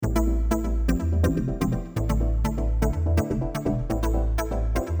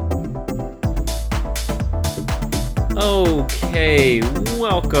Hey,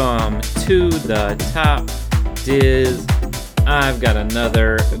 welcome to the Top Diz. I've got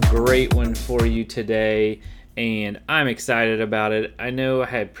another great one for you today, and I'm excited about it. I know I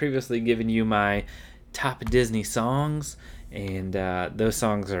had previously given you my top Disney songs, and those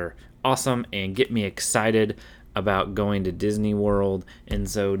songs are awesome and get me excited about going to Disney World. And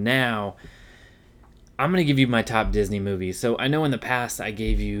so now I'm going to give you my top Disney movies. So I know in the past I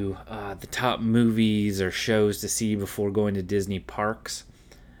gave you the top movies or shows to see before going to Disney parks.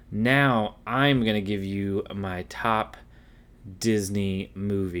 Now I'm going to give you my top Disney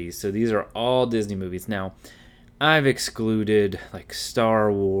movies. So these are all Disney movies. Now I've excluded like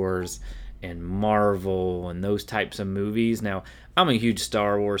Star Wars and Marvel and those types of movies. Now I'm a huge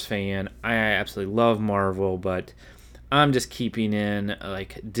Star Wars fan. I absolutely love Marvel, but I'm just keeping in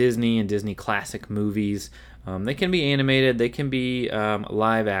like Disney and Disney classic movies. They can be animated, they can be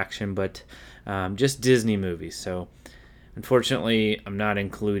live action, but just Disney movies. So unfortunately, I'm not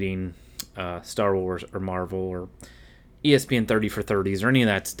including Star Wars or Marvel or ESPN 30 for 30s or any of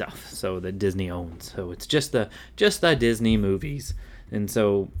that stuff. So that Disney owns. So it's just the Disney movies. And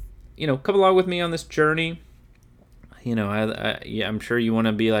so, come along with me on this journey. I'm sure you want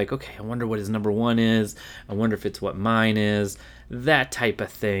to be like, okay, I wonder what his number one is. I wonder if it's what mine is. That type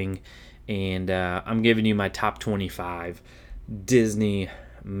of thing. And I'm giving you my top 25 Disney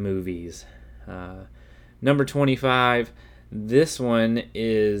movies. Number 25, this one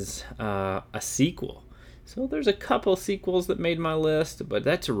is a sequel. So there's a couple sequels that made my list, but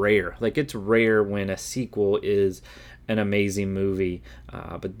that's rare. Like, it's rare when a sequel is an amazing movie.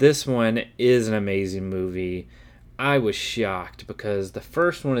 But this one is an amazing movie. I was shocked because the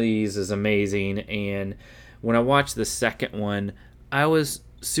first one of these is amazing, and when I watched the second one, I was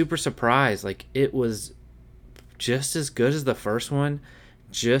super surprised. Like, it was just as good as the first one,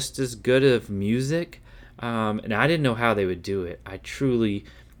 just as good of music, and I didn't know how they would do it. I truly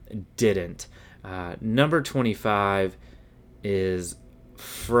didn't. Number 25 is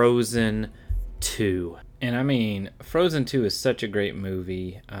Frozen 2. And I mean, Frozen 2 is such a great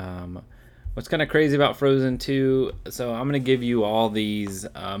movie. What's kind of crazy about Frozen 2, so I'm going to give you all these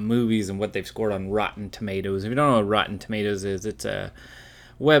movies and what they've scored on Rotten Tomatoes. If you don't know what Rotten Tomatoes is, it's a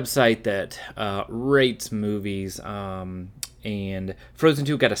website that rates movies. And Frozen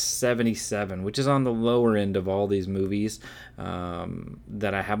 2 got a 77, which is on the lower end of all these movies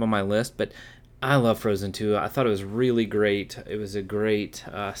that I have on my list. But I love Frozen 2. I thought it was really great. It was a great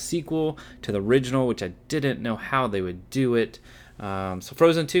sequel to the original, which I didn't know how they would do it. So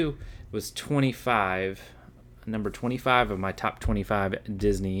Frozen 2 was 25, number 25 of my top 25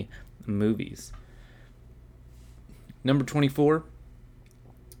 Disney movies. Number 24,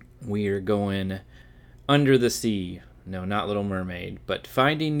 we are going Under the Sea. No, not Little Mermaid, but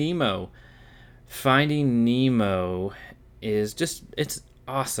Finding Nemo. Finding Nemo is just, it's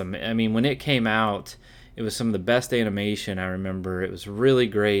awesome. I mean, when it came out, it was some of the best animation I remember. It was really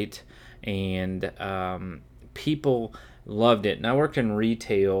great, and people loved it. And I worked in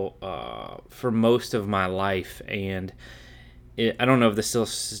retail for most of my life, and I don't know if this still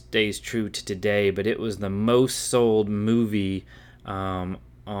stays true to today, but it was the most sold movie on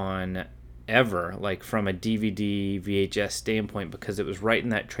ever, like from a DVD VHS standpoint, because it was right in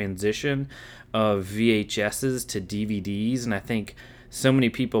that transition of VHSs to DVDs, and I think so many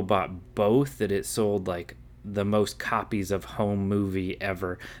people bought both that it sold like the most copies of home movie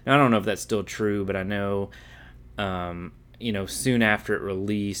ever. Now, I don't know if that's still true, but I know soon after it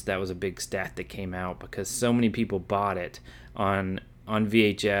released, that was a big stat that came out because so many people bought it on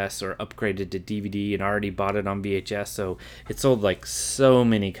VHS or upgraded to DVD and already bought it on VHS, so it sold like so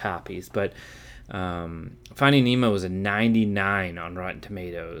many copies. But Finding Nemo was a 99 on Rotten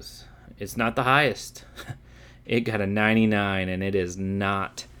Tomatoes. It's not the highest. It got a 99, and it is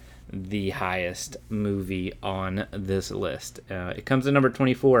not the highest movie on this list. It comes in number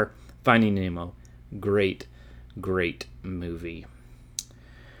 24, Finding Nemo. Great movie.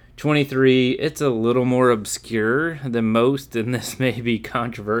 23, it's a little more obscure than most, and this may be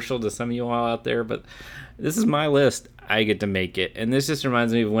controversial to some of you all out there, but this is my list. I get to make it, and this just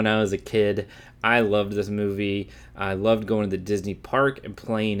reminds me of when I was a kid. I loved this movie. I loved going to the Disney park and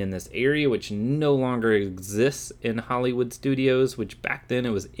playing in this area, which no longer exists in Hollywood Studios, which back then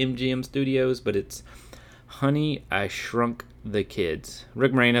it was MGM Studios, but it's Honey, I Shrunk the Kids.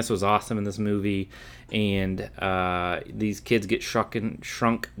 Rick Moranis was awesome in this movie, and these kids get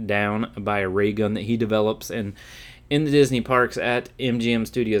shrunk down by a ray gun that he develops, and in the Disney parks at MGM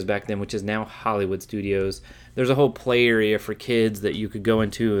Studios back then, which is now Hollywood Studios, there's a whole play area for kids that you could go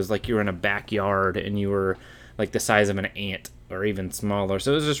into. It was like you were in a backyard and you were like the size of an ant or even smaller.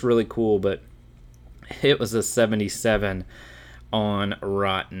 So it was just really cool, but it was a 77 on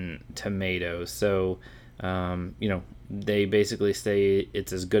Rotten Tomatoes. So, they basically say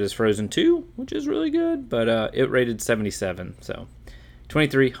it's as good as Frozen 2, which is really good, but it rated 77. So,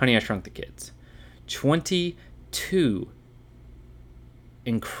 23, Honey, I Shrunk the Kids. 22,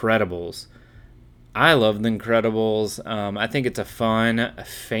 Incredibles. I love The Incredibles. I think it's a fun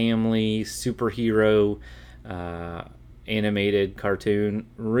family superhero animated cartoon.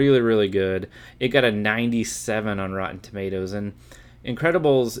 Really, really good. It got a 97 on Rotten Tomatoes. And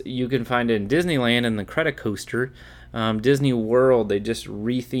Incredibles you can find in Disneyland and the Cretacoaster. Disney World, they just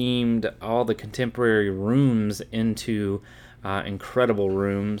rethemed all the contemporary rooms into incredible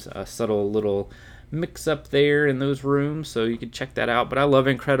rooms. A subtle little mix up there in those rooms, so you can check that out. But I love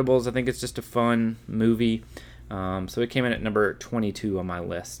Incredibles. I think it's just a fun movie. So it came in at number 22 on my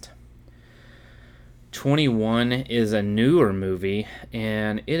list. 21 is a newer movie,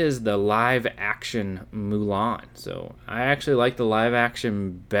 and it is the live action Mulan. So I actually like the live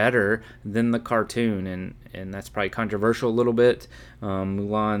action better than the cartoon, and that's probably controversial a little bit.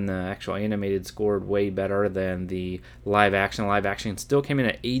 Mulan, the actual animated, scored way better than the live action. Live action still came in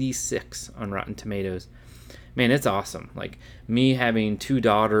at 86 on Rotten Tomatoes. Man, it's awesome. Like, me having 2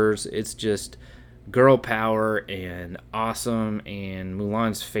 daughters, it's just girl power and awesome, and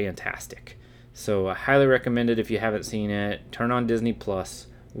Mulan's fantastic. So I highly recommend it if you haven't seen it. Turn on Disney Plus,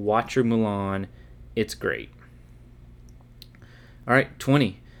 watch your Mulan. It's great. All right,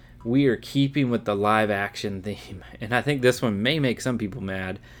 20. We are keeping with the live action theme, and I think this one may make some people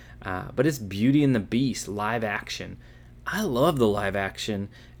mad, but it's Beauty and the Beast live action. I love the live action.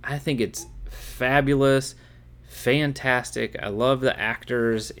 I think it's fabulous, fantastic. I love the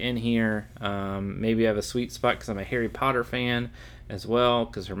actors in here. Maybe I have a sweet spot because I'm a Harry Potter fan as well,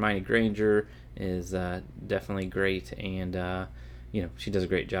 because Hermione Granger is definitely great, and she does a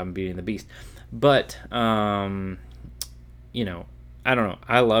great job in Beauty and the Beast. But I don't know.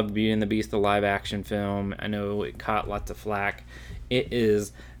 I love Beauty and the Beast, the live action film. I know it caught lots of flack. It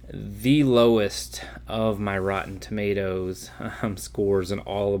is the lowest of my Rotten Tomatoes scores in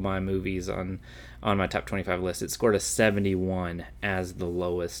all of my movies on my top 25 list. It scored a 71 as the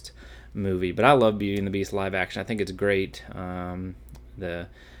lowest movie. But I love Beauty and the Beast live action. I think it's great. The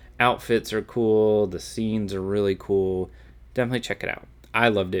outfits are cool. The scenes are really cool. Definitely check it out. I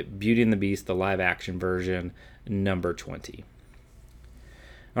loved it. Beauty and the Beast, the live action version, number 20.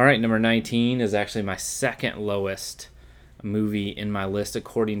 All right, number 19 is actually my second lowest movie in my list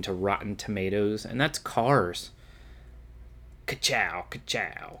according to Rotten Tomatoes, and that's Cars. Ka-chow,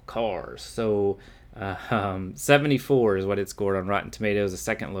 ka-chow, Cars. So 74 is what it scored on Rotten Tomatoes, the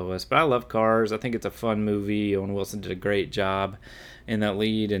second lowest. But I love Cars. I think it's a fun movie. Owen Wilson did a great job in that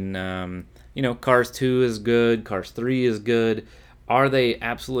lead. And, Cars 2 is good. Cars 3 is good. Are they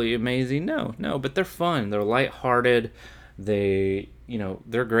absolutely amazing? No, but they're fun. They're lighthearted. They're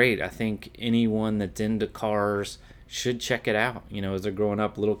great. I think anyone that's into cars should check it out. As they're growing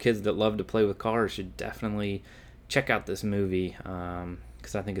up, little kids that love to play with cars should definitely check out this movie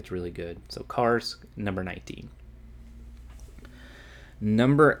because I think it's really good. So Cars, number 19.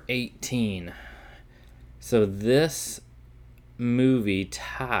 Number 18. So this movie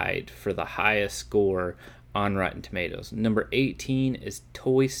tied for the highest score on Rotten Tomatoes. Number 18 is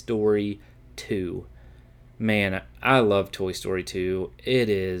Toy Story 2. Man, I love Toy Story 2. It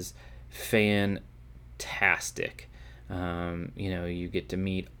is fantastic. You get to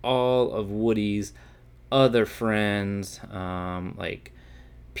meet all of Woody's other friends, like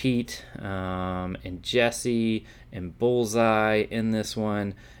Pete and Jesse and Bullseye in this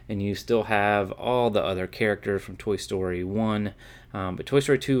one, and you still have all the other characters from Toy Story 1. But Toy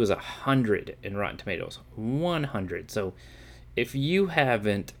Story 2 is 100 in Rotten Tomatoes. 100. So if you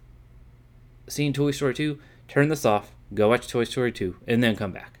haven't seen Toy Story 2, turn this off, go watch Toy Story 2, and then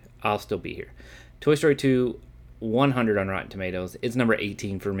come back. I'll still be here. Toy Story 2, 100 on Rotten Tomatoes. It's number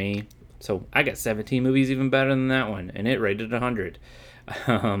 18 for me. So I got 17 movies even better than that one, and it rated 100.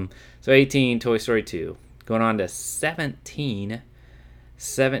 So 18, Toy Story 2. Going on to 17.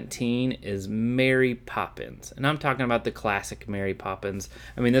 17 is Mary Poppins. And I'm talking about the classic Mary Poppins.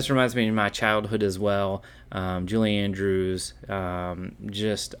 I mean, this reminds me of my childhood as well. Julie Andrews,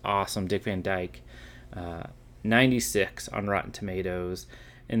 just awesome. Dick Van Dyke. 96 on Rotten Tomatoes.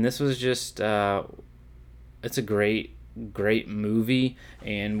 And this was just, it's a great movie.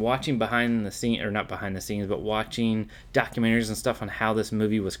 And watching behind the scenes, or not behind the scenes, but watching documentaries and stuff on how this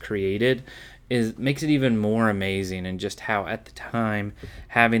movie was created makes it even more amazing. And just how at the time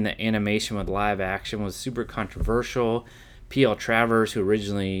having the animation with live action was super controversial. P.L. Travers, who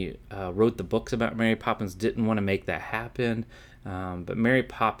originally wrote the books about Mary Poppins, didn't want to make that happen. But Mary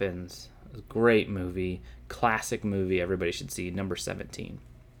Poppins, Great movie, classic movie. Everybody should see. Number 17.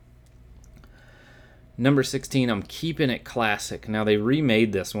 Number 16, I'm keeping it classic. Now they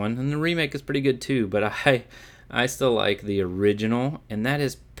remade this one, and the remake is pretty good too, but I still like the original, and that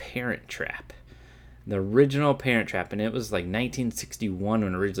is Parent Trap. The original Parent Trap, and it was like 1961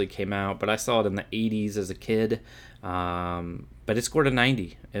 when it originally came out, but I saw it in the 80s as a kid. But it scored a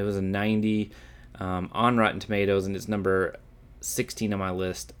 90. It was a 90 on Rotten Tomatoes, and it's number 16 on my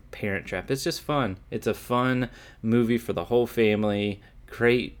list, Parent Trap. It's just fun. It's a fun movie for the whole family.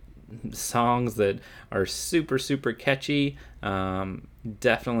 Great songs that are super, super catchy.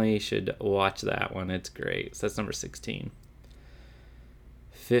 Definitely should watch that one. It's great. So that's number 16.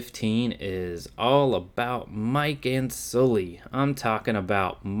 15 is all about Mike and Sully. I'm talking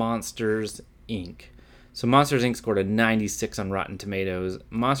about Monsters, Inc. So Monsters, Inc. scored a 96 on Rotten Tomatoes.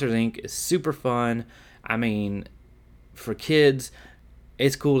 Monsters, Inc. is super fun. I mean, for kids,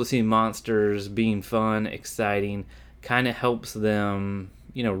 it's cool to see monsters being fun, exciting. Kind of helps them,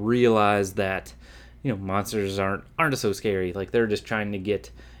 realize that, monsters aren't so scary. Like, they're just trying to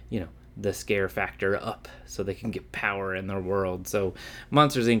get, the scare factor up so they can get power in their world. So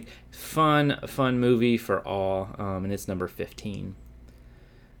Monsters, Inc. fun movie for all, and it's number 15.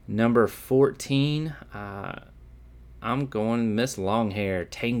 Number 14, I'm going Miss Longhair,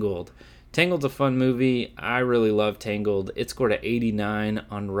 Tangled. Tangled's a fun movie. I really love Tangled. It scored an 89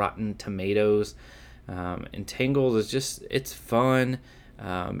 on Rotten Tomatoes. And Tangled is it's fun,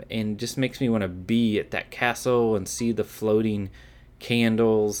 and just makes me want to be at that castle and see the floating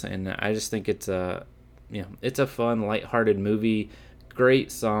candles. And I just think it's a fun, lighthearted movie.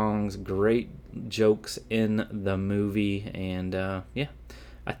 Great songs, great jokes in the movie, and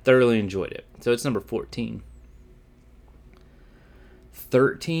I thoroughly enjoyed it. So it's number 14.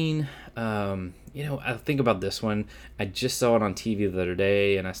 13, I think about this one. I just saw it on TV the other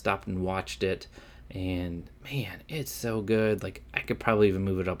day, and I stopped and watched it, and man, it's so good. Like, I could probably even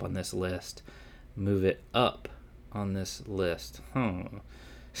move it up on this list. Move it up on this list. Number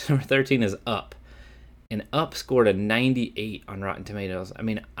 13 is Up. And Up scored a 98 on Rotten Tomatoes. I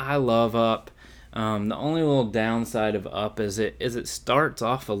mean, I love Up. The only little downside of Up is it starts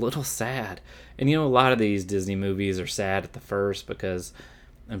off a little sad. And a lot of these Disney movies are sad at the first because,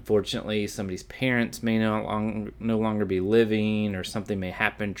 unfortunately, somebody's parents may no longer be living, or something may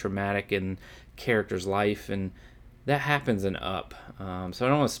happen traumatic in character's life, and that happens in Up. So I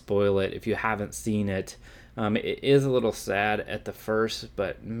don't want to spoil it if you haven't seen it. It is a little sad at the first,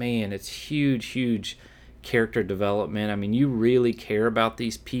 but man, it's huge character development. I mean, you really care about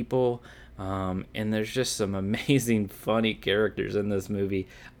these people. And there's just some amazing, funny characters in this movie.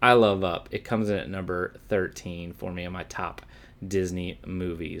 I love Up. It comes in at number 13 for me on my top Disney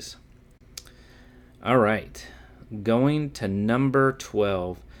movies. All right, going to number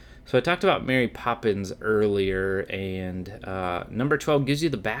 12. So I talked about Mary Poppins earlier, and number 12 gives you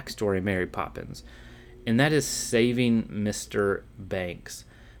the backstory of Mary Poppins, and that is Saving Mr. Banks.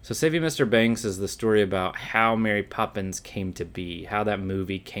 So Saving Mr. Banks is the story about how Mary Poppins came to be, how that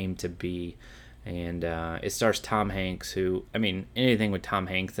movie came to be. And it stars Tom Hanks, who, I mean, anything with Tom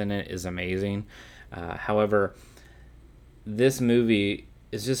Hanks in it is amazing. However, this movie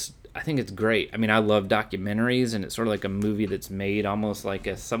is just, I think it's great. I mean, I love documentaries, and it's sort of like a movie that's made almost like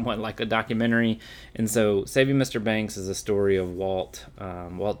somewhat like a documentary. And so Saving Mr. Banks is a story of Walt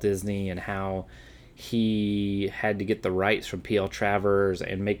Disney, and how he had to get the rights from P.L. Travers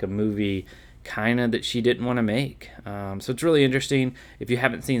and make a movie kind of that she didn't want to make. So it's really interesting. If you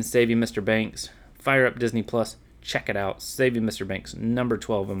haven't seen Saving Mr. Banks, fire up Disney Plus, check it out. Saving Mr. Banks, number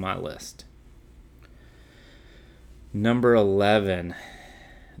 12 on my list. Number 11.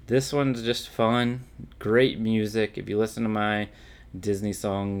 This one's just fun. Great music. If you listen to my Disney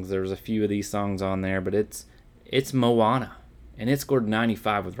songs, there's a few of these songs on there, but it's Moana. And it scored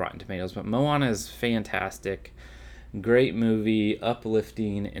 95 with Rotten Tomatoes. But Moana is fantastic. Great movie,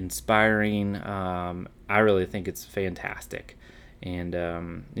 uplifting, inspiring. I really think it's fantastic. And,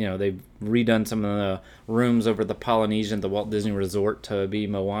 they've redone some of the rooms over the Polynesian at the Walt Disney Resort to be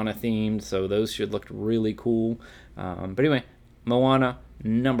Moana themed. So those should look really cool. But anyway, Moana,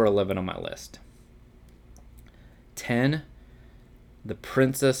 number 11 on my list. 10, The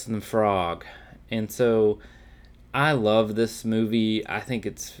Princess and the Frog. And so I love this movie. I think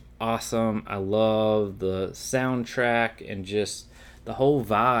it's awesome. I love the soundtrack and just the whole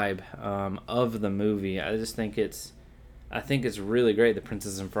vibe of the movie. I just think it's really great, The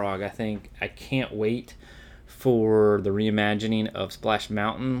Princess and Frog. I can't wait for the reimagining of Splash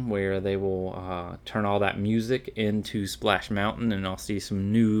Mountain, where they will turn all that music into Splash Mountain, and I'll see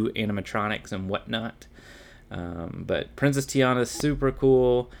some new animatronics and whatnot. But Princess Tiana is super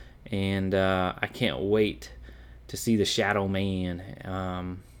cool. and I can't wait to see the Shadow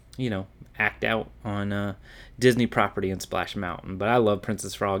Man, act out on Disney property in Splash Mountain. But I love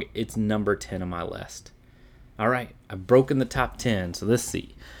Princess Frog. It's number 10 on my list. All right, I've broken the top 10, so let's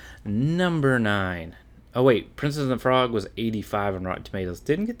see. Number 9. Oh, wait, Princess and the Frog was 85 on Rotten Tomatoes.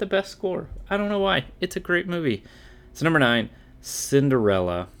 Didn't get the best score. I don't know why. It's a great movie. So number 9,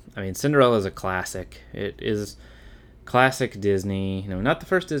 Cinderella. I mean, Cinderella is a classic. It is classic Disney. Not the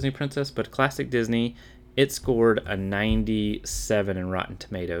first Disney princess, but classic Disney. It scored a 97 in Rotten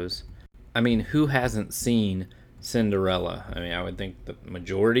Tomatoes. I mean, who hasn't seen Cinderella? I mean, I would think the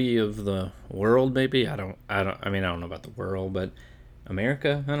majority of the world, maybe. I don't know about the world, but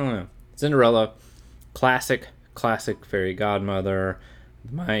America? I don't know. Cinderella, classic fairy godmother,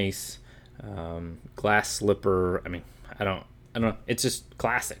 mice, glass slipper. I mean, I don't know. It's just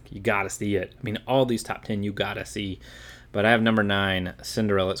classic. You gotta see it. I mean, all these top 10 you gotta see. But I have number 9,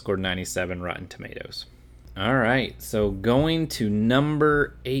 Cinderella. It scored 97 Rotten Tomatoes. All right, so going to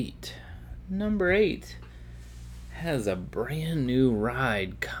number 8. Number 8 has a brand new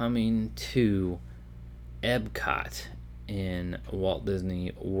ride coming to Epcot in Walt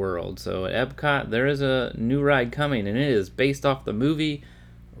Disney World. So at Epcot, there is a new ride coming, and it is based off the movie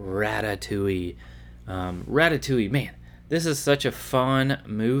Ratatouille. Ratatouille, man, this is such a fun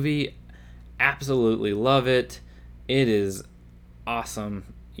movie. Absolutely love it. It is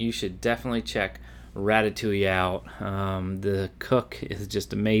awesome. You should definitely check Ratatouille out. The cook is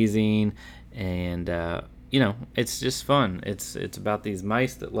just amazing, and it's just fun. It's about these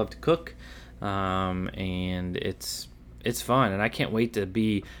mice that love to cook, and it's fun, and I can't wait to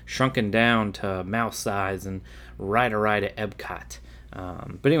be shrunken down to mouse size and ride a ride at Epcot.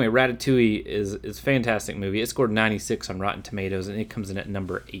 But anyway, Ratatouille is a fantastic movie. It scored 96 on Rotten Tomatoes, and it comes in at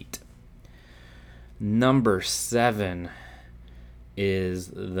number 8. Number 7 is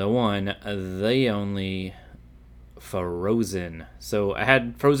the one, the only Frozen. So I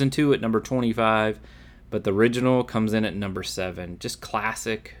had Frozen 2 at number 25, but the original comes in at number 7. Just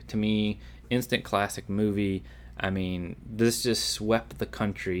classic to me, instant classic movie. I mean, this just swept the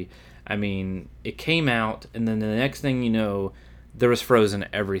country. I mean, it came out, and then the next thing you know, there was Frozen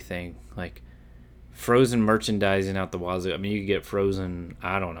everything. Like, Frozen merchandising out the wazoo. I mean, you could get Frozen,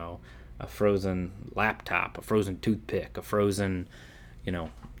 I don't know, a Frozen laptop, a Frozen toothpick, a Frozen,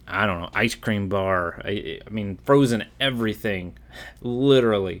 I don't know, ice cream bar. I mean, Frozen everything,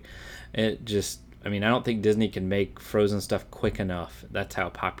 literally. It just, I mean, I don't think Disney can make Frozen stuff quick enough. That's how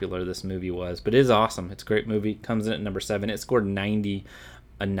popular this movie was. But it is awesome. It's a great movie. Comes in at number 7. It scored 90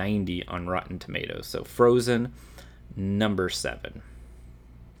 on Rotten Tomatoes. So Frozen, number 7.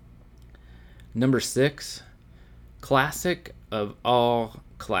 Number 6, classic of all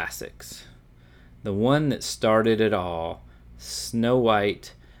classics. The one that started it all, Snow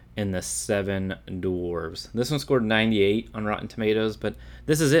White and the Seven Dwarves. This one scored 98 on Rotten Tomatoes, but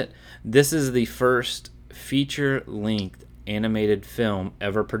this is it. This is the first feature-length animated film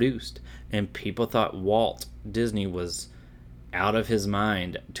ever produced, and people thought Walt Disney was out of his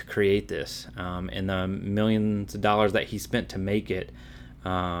mind to create this, and the millions of dollars that he spent to make it.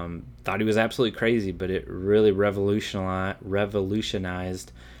 Thought he was absolutely crazy, but it really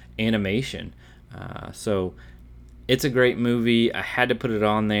revolutionized animation. So it's a great movie. I had to put it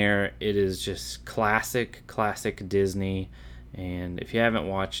on there. It is just classic Disney. And if you haven't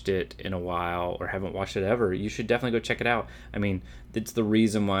watched it in a while or haven't watched it ever, you should definitely go check it out. I mean, it's the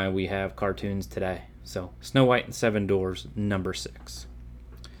reason why we have cartoons today. So Snow White and Seven Dwarfs, number 6.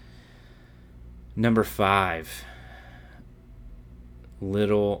 Number 5.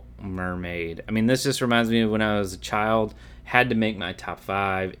 Little Mermaid. I mean, this just reminds me of when I was a child. Had to make my top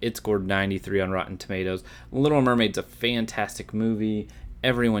 5. It scored 93 on Rotten Tomatoes. Little Mermaid's a fantastic movie.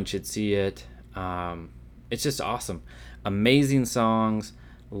 Everyone should see it. It's just awesome. Amazing songs.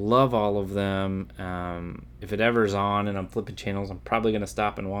 Love all of them. If it ever's on and I'm flipping channels, I'm probably going to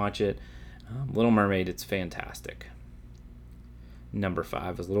stop and watch it. Little Mermaid, it's fantastic. Number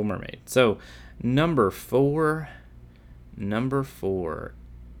 5 is Little Mermaid. So, number 4,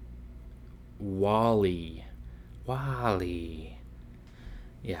 WALL-E.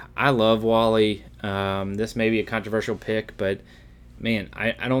 Yeah, I love WALL-E. This may be a controversial pick, but man,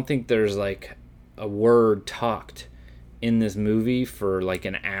 I don't think there's like a word talked in this movie for like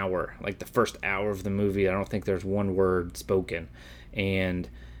an hour. Like the first hour of the movie, I don't think there's one word spoken. And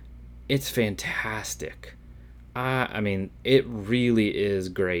it's fantastic. I mean, it really is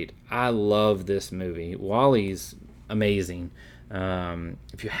great. I love this movie. WALL-E's amazing.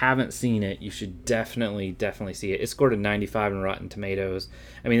 If you haven't seen it, you should definitely see it. It scored a 95 on Rotten Tomatoes.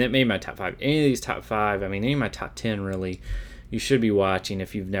 I mean, that made my top 5. Any of these top 5, I mean, any of my top 10 really, you should be watching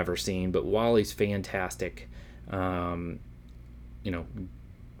if you've never seen. But WALL-E's fantastic. Believe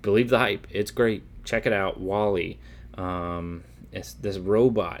the hype. It's great. Check it out, WALL-E. It's this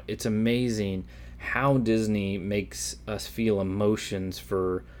robot. It's amazing how Disney makes us feel emotions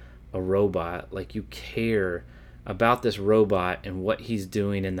for a robot. Like, you care about this robot and what he's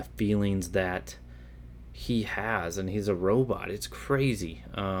doing and the feelings that he has, and he's a robot. It's crazy.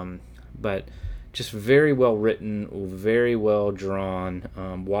 But just very well written, very well drawn.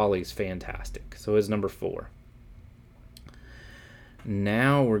 WALL-E's fantastic. So it's number 4.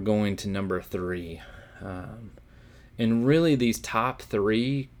 Now we're going to number 3. And really, these top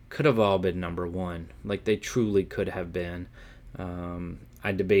 3 could have all been number 1. Like, they truly could have been.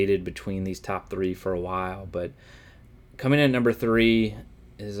 I debated between these top 3 for a while, but coming in at number 3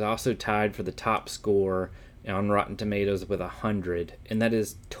 is also tied for the top score on Rotten Tomatoes with 100, and that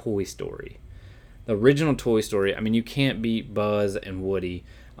is Toy Story. The original Toy Story. I mean, you can't beat Buzz and Woody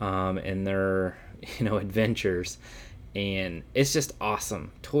and their adventures, and it's just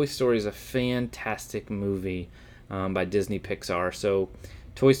awesome. Toy Story is a fantastic movie by Disney Pixar. So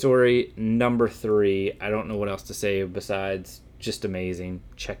Toy Story number 3. I don't know what else to say besides just amazing.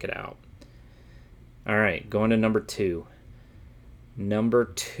 Check it out. All right, going to number 2. Number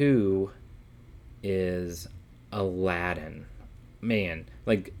 2 is Aladdin. Man,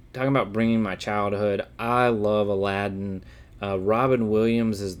 like, talking about bringing my childhood, I love Aladdin. Robin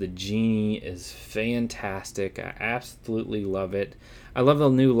Williams as the genie is fantastic. I absolutely love it. I love the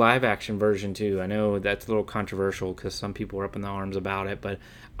new live action version too. I know that's a little controversial because some people are up in the arms about it, but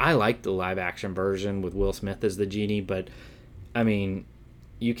I like the live action version with Will Smith as the genie. But I mean,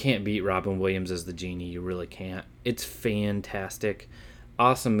 you can't beat Robin Williams as the genie. You really can't. It's fantastic.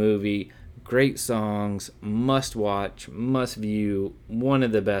 Awesome movie. Great songs. Must watch. Must view. One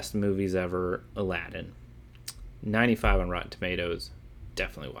of the best movies ever. Aladdin. 95 on Rotten Tomatoes.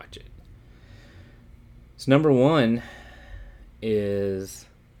 Definitely watch it. So number 1 is...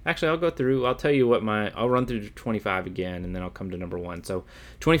 Actually, I'll tell you what I'll run through 25 again, and then I'll come to number 1. So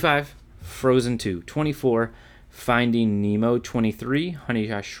 25, Frozen 2. 24, Finding Nemo. 23,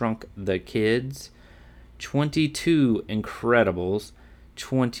 Honey, I Shrunk the Kids. 22, Incredibles.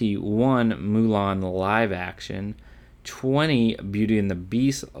 21, Mulan live action. 20, Beauty and the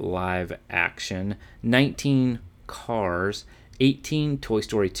Beast live action. 19, Cars. 18, Toy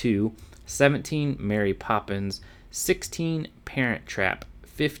Story 2. 17, Mary Poppins. 16, Parent Trap.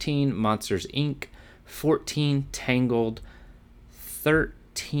 15, Monsters Inc. 14, Tangled.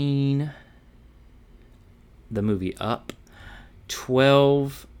 13, the movie Up.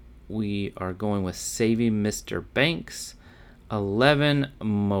 12, we are going with Saving Mr. Banks. 11,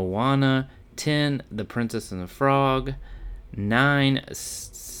 Moana. 10, The Princess and the Frog. 9,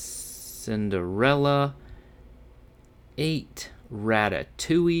 Cinderella. 8,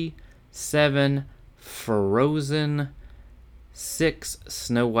 Ratatouille. 7, Frozen. 6,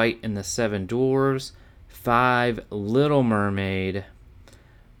 Snow White and the Seven Dwarfs. 5, Little Mermaid.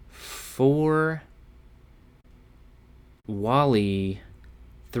 4, WALL-E.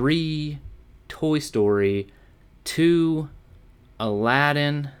 3, Toy Story. 2,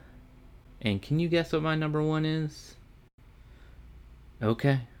 Aladdin. And can you guess what my number 1 is?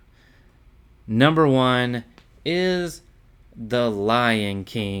 Okay. Number 1 is The Lion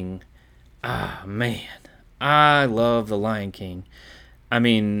King. Ah, man. I love The Lion King. I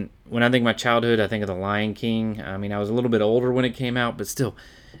mean, when I think of my childhood, I think of The Lion King. I mean, I was a little bit older when it came out, but still,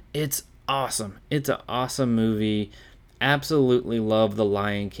 it's awesome. It's an awesome movie. Absolutely love The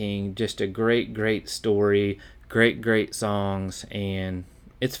Lion King. Just a great, great story. Great, great songs. And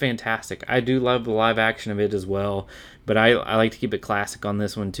it's fantastic. I do love the live action of it as well, but I like to keep it classic on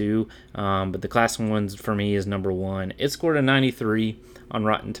this one too. But the classic ones for me is number 1. It scored a 93 on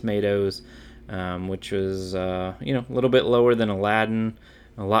Rotten Tomatoes, which was a little bit lower than Aladdin,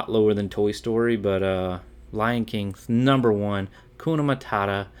 a lot lower than Toy Story, but Lion King's number 1. Hakuna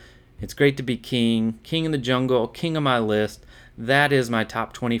Matata. It's great to be king. King in the Jungle. King of my list. That is my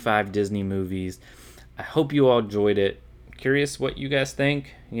top 25 Disney movies. I hope you all enjoyed it. Curious what you guys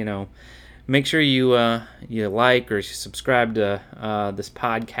think. Make sure you like or you subscribe to this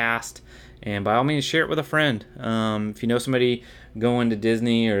podcast, and by all means share it with a friend. If you know somebody going to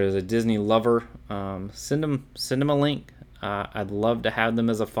Disney or is a Disney lover, send them a link. I'd love to have them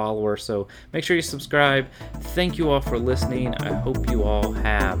as a follower, so make sure you subscribe. Thank you all for listening. I hope you all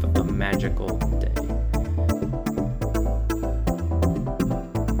have a magical day.